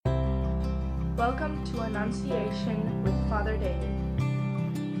Welcome to Annunciation with Father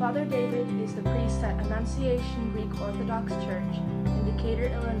David. Father David is the priest at Annunciation Greek Orthodox Church in Decatur,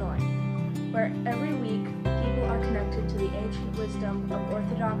 Illinois, where every week people are connected to the ancient wisdom of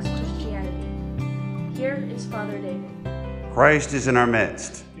Orthodox Christianity. Here is Father David. Christ is in our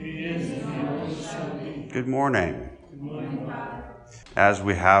midst. He is in our midst. Good morning. Good morning, Father. As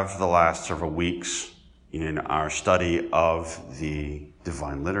we have for the last several weeks in our study of the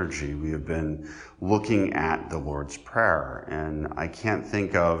Divine Liturgy, we have been looking at the Lord's Prayer, and I can't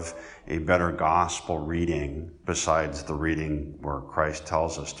think of a better gospel reading besides the reading where Christ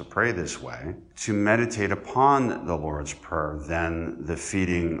tells us to pray this way, to meditate upon the Lord's Prayer than the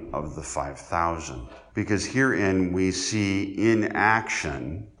feeding of the 5,000. Because herein we see in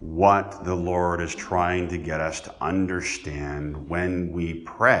action what the Lord is trying to get us to understand when we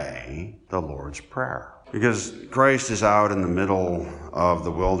pray the Lord's Prayer. Because Christ is out in the middle of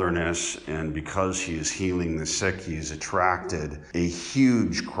the wilderness, and because he is healing the sick, he's attracted a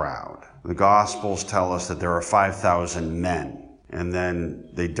huge crowd. The Gospels tell us that there are 5,000 men, and then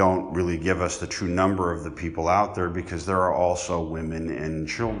they don't really give us the true number of the people out there because there are also women and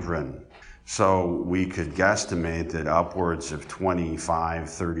children. So we could guesstimate that upwards of 25,000,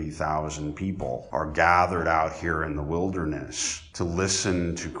 30,000 people are gathered out here in the wilderness to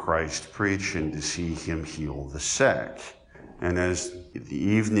listen to Christ preach and to see him heal the sick. And as the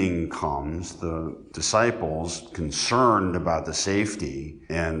evening comes, the disciples, concerned about the safety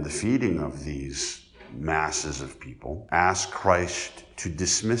and the feeding of these masses of people, ask Christ to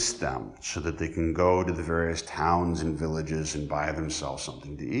dismiss them so that they can go to the various towns and villages and buy themselves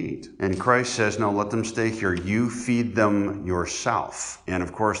something to eat. And Christ says, no, let them stay here. You feed them yourself. And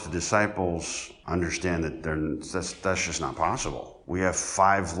of course, the disciples understand that that's just not possible. We have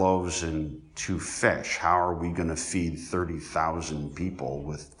 5 loaves and 2 fish. How are we going to feed 30,000 people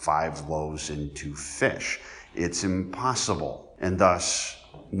with 5 loaves and 2 fish? It's impossible. And thus,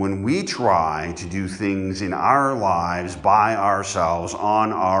 when we try to do things in our lives by ourselves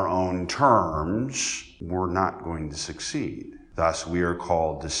on our own terms, we're not going to succeed. Thus, we are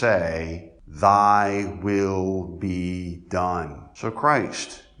called to say, "Thy will be done." So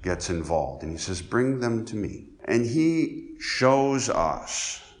Christ gets involved and he says, "Bring them to me." And he shows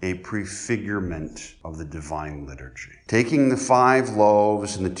us a prefigurement of the Divine Liturgy. Taking the 5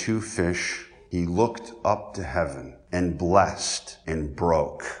 loaves and the 2 fish, he looked up to heaven and blessed and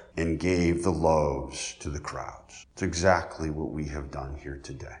broke and gave the loaves to the crowds. It's exactly what we have done here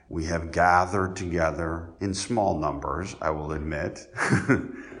today. We have gathered together in small numbers, I will admit,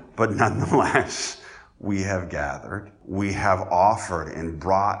 but nonetheless, we have gathered. We have offered and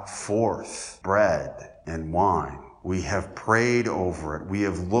brought forth bread and wine. We have prayed over it. We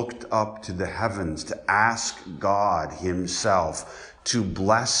have looked up to the heavens to ask God himself to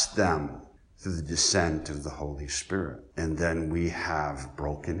bless them through the descent of the Holy Spirit. And then we have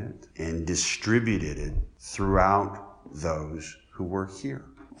broken it and distributed it throughout those who were here.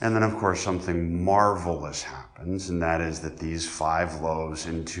 And then, of course, something marvelous happens, and that is that these 5 loaves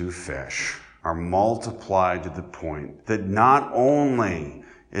and 2 fish are multiplied to the point that not only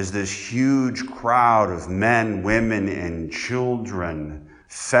is this huge crowd of men, women, and children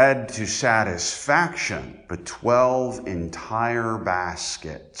fed to satisfaction, but 12 entire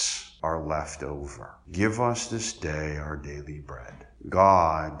baskets are left over. Give us this day our daily bread.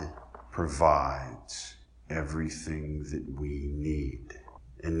 God provides everything that we need.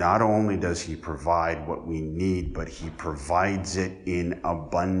 And not only does he provide what we need, but he provides it in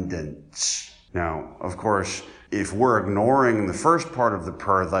abundance. Now, of course, if we're ignoring the first part of the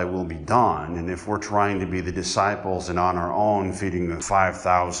prayer, "Thy will be done," and if we're trying to be the disciples and on our own feeding the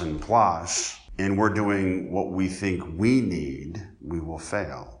 5,000 plus, and we're doing what we think we need, we will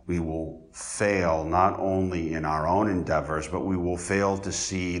fail. We will fail not only in our own endeavors, but we will fail to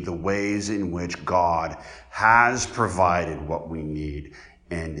see the ways in which God has provided what we need,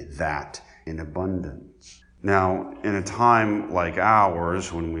 and that in abundance. Now, in a time like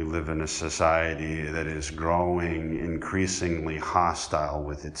ours, when we live in a society that is growing increasingly hostile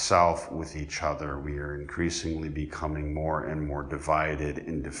with itself, with each other, we are increasingly becoming more and more divided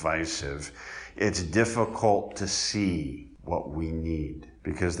and divisive. It's difficult to see what we need,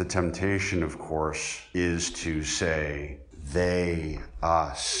 because the temptation, of course, is to say they,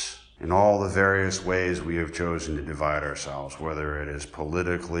 us, in all the various ways we have chosen to divide ourselves, whether it is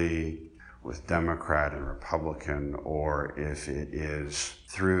politically with Democrat and Republican, or if it is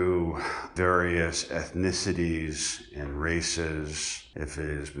through various ethnicities and races, if it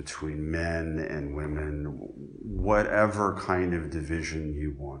is between men and women, whatever kind of division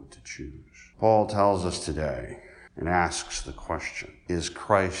you want to choose. Paul tells us today and asks the question, is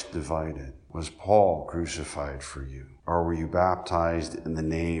Christ divided? Was Paul crucified for you? Or were you baptized in the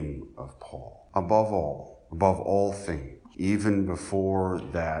name of Paul? Above all things, even before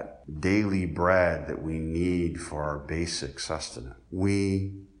that daily bread that we need for our basic sustenance,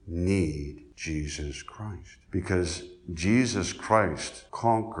 we need Jesus Christ. Because Jesus Christ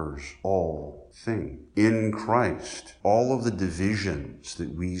conquers all things. In Christ, all of the divisions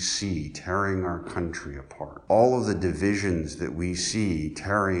that we see tearing our country apart, all of the divisions that we see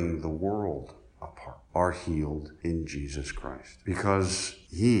tearing the world apart, are healed in Jesus Christ. Because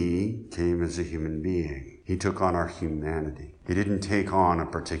he came as a human being. He took on our humanity. He didn't take on a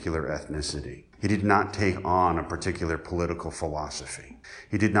particular ethnicity. He did not take on a particular political philosophy.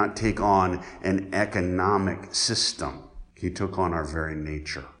 He did not take on an economic system. He took on our very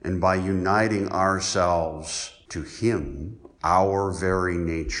nature. And by uniting ourselves to him, our very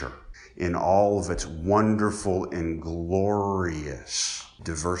nature, in all of its wonderful and glorious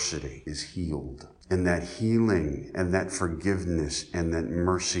diversity, is healed. And that healing and that forgiveness and that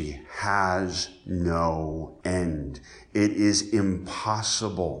mercy has no end. It is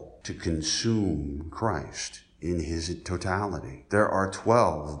impossible to consume Christ in his totality. There are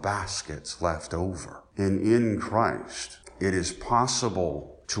 12 baskets left over. And in Christ, it is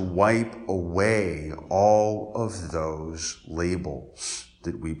possible to wipe away all of those labels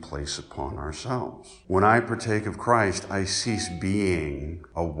that we place upon ourselves. When I partake of Christ, I cease being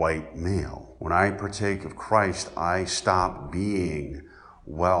a white male. When I partake of Christ, I stop being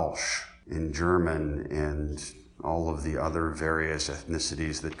Welsh and German and all of the other various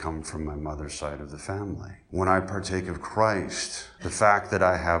ethnicities that come from my mother's side of the family. When I partake of Christ, the fact that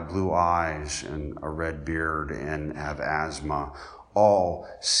I have blue eyes and a red beard and have asthma all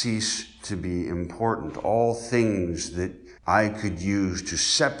cease to be important. All things that I could use to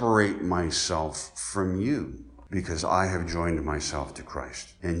separate myself from you, because I have joined myself to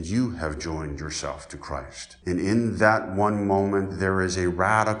Christ, and you have joined yourself to Christ. And in that one moment, there is a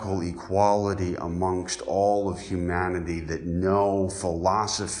radical equality amongst all of humanity that no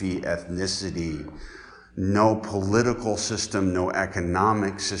philosophy, ethnicity, no political system, no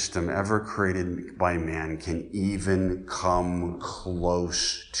economic system ever created by man can even come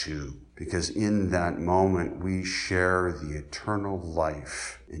close to. Because in that moment, we share the eternal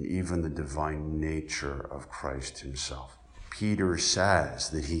life and even the divine nature of Christ himself. Peter says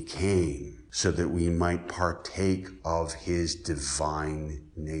that he came so that we might partake of his divine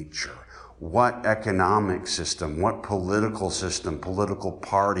nature. What economic system, what political system, political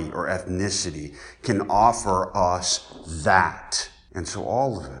party, or ethnicity can offer us that? And so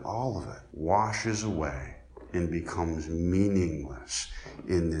all of it washes away and becomes meaningless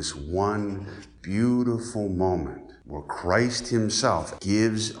in this one beautiful moment where Christ himself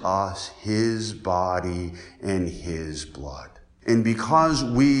gives us his body and his blood. And because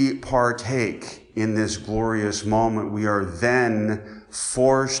we partake in this glorious moment, we are then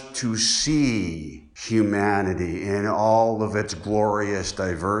forced to see humanity in all of its glorious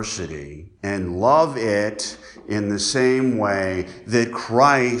diversity and love it in the same way that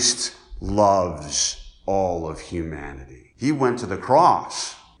Christ loves all of humanity. He went to the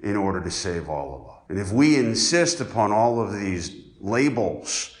cross in order to save all of us. And if we insist upon all of these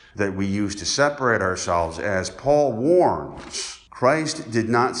labels that we use to separate ourselves, as Paul warns, Christ did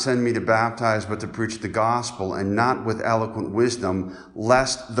not send me to baptize, but to preach the gospel, and not with eloquent wisdom,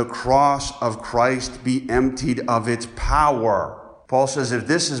 lest the cross of Christ be emptied of its power. Paul says, if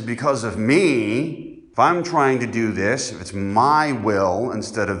this is because of me, if I'm trying to do this, if it's my will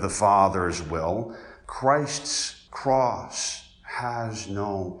instead of the Father's will, Christ's cross has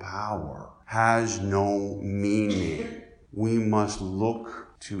no power, has no meaning. We must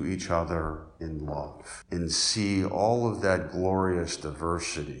look to each other in love and see all of that glorious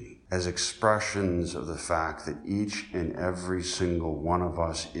diversity as expressions of the fact that each and every single one of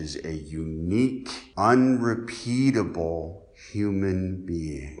us is a unique, unrepeatable human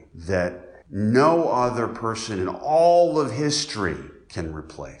being that no other person in all of history can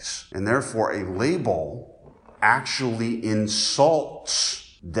replace. And therefore, a label actually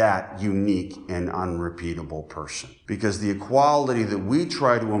insults that unique and unrepeatable person. Because the equality that we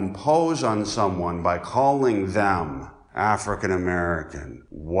try to impose on someone by calling them African American,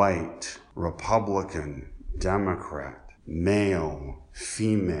 white, Republican, Democrat, male,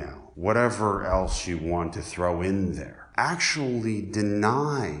 female, whatever else you want to throw in there, actually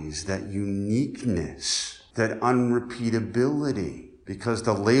denies that uniqueness, that unrepeatability, because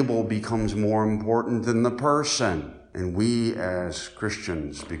the label becomes more important than the person. And we as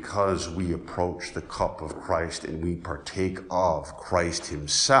Christians, because we approach the cup of Christ and we partake of Christ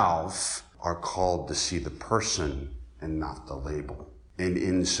himself, are called to see the person and not the label. And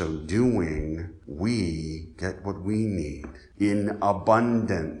in so doing, we get what we need in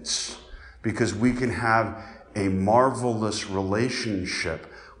abundance, because we can have a marvelous relationship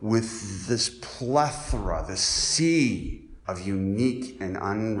with this plethora, this sea of unique and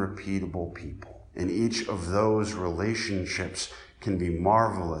unrepeatable people. And each of those relationships can be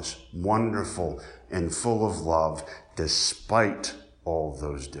marvelous, wonderful, and full of love, despite all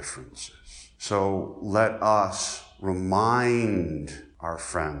those differences. So let us remind our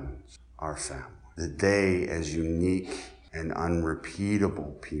friends, our family, that they, as unique and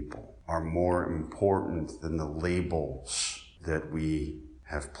unrepeatable people, are more important than the labels that we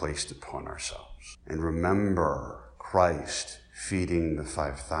have placed upon ourselves. And remember Christ feeding the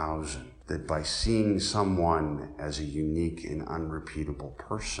 5,000, that by seeing someone as a unique and unrepeatable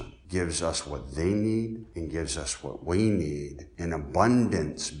person gives us what they need and gives us what we need in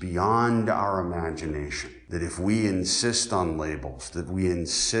abundance beyond our imagination. That if we insist on labels, that we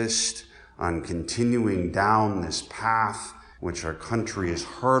insist on continuing down this path which our country is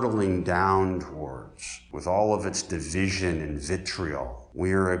hurtling down towards with all of its division and vitriol,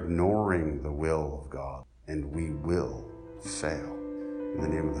 we are ignoring the will of God, and we will fail. In the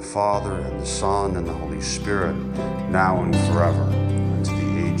name of the Father, and the Son, and the Holy Spirit, now and forever, unto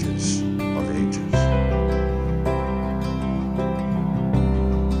the ages of ages.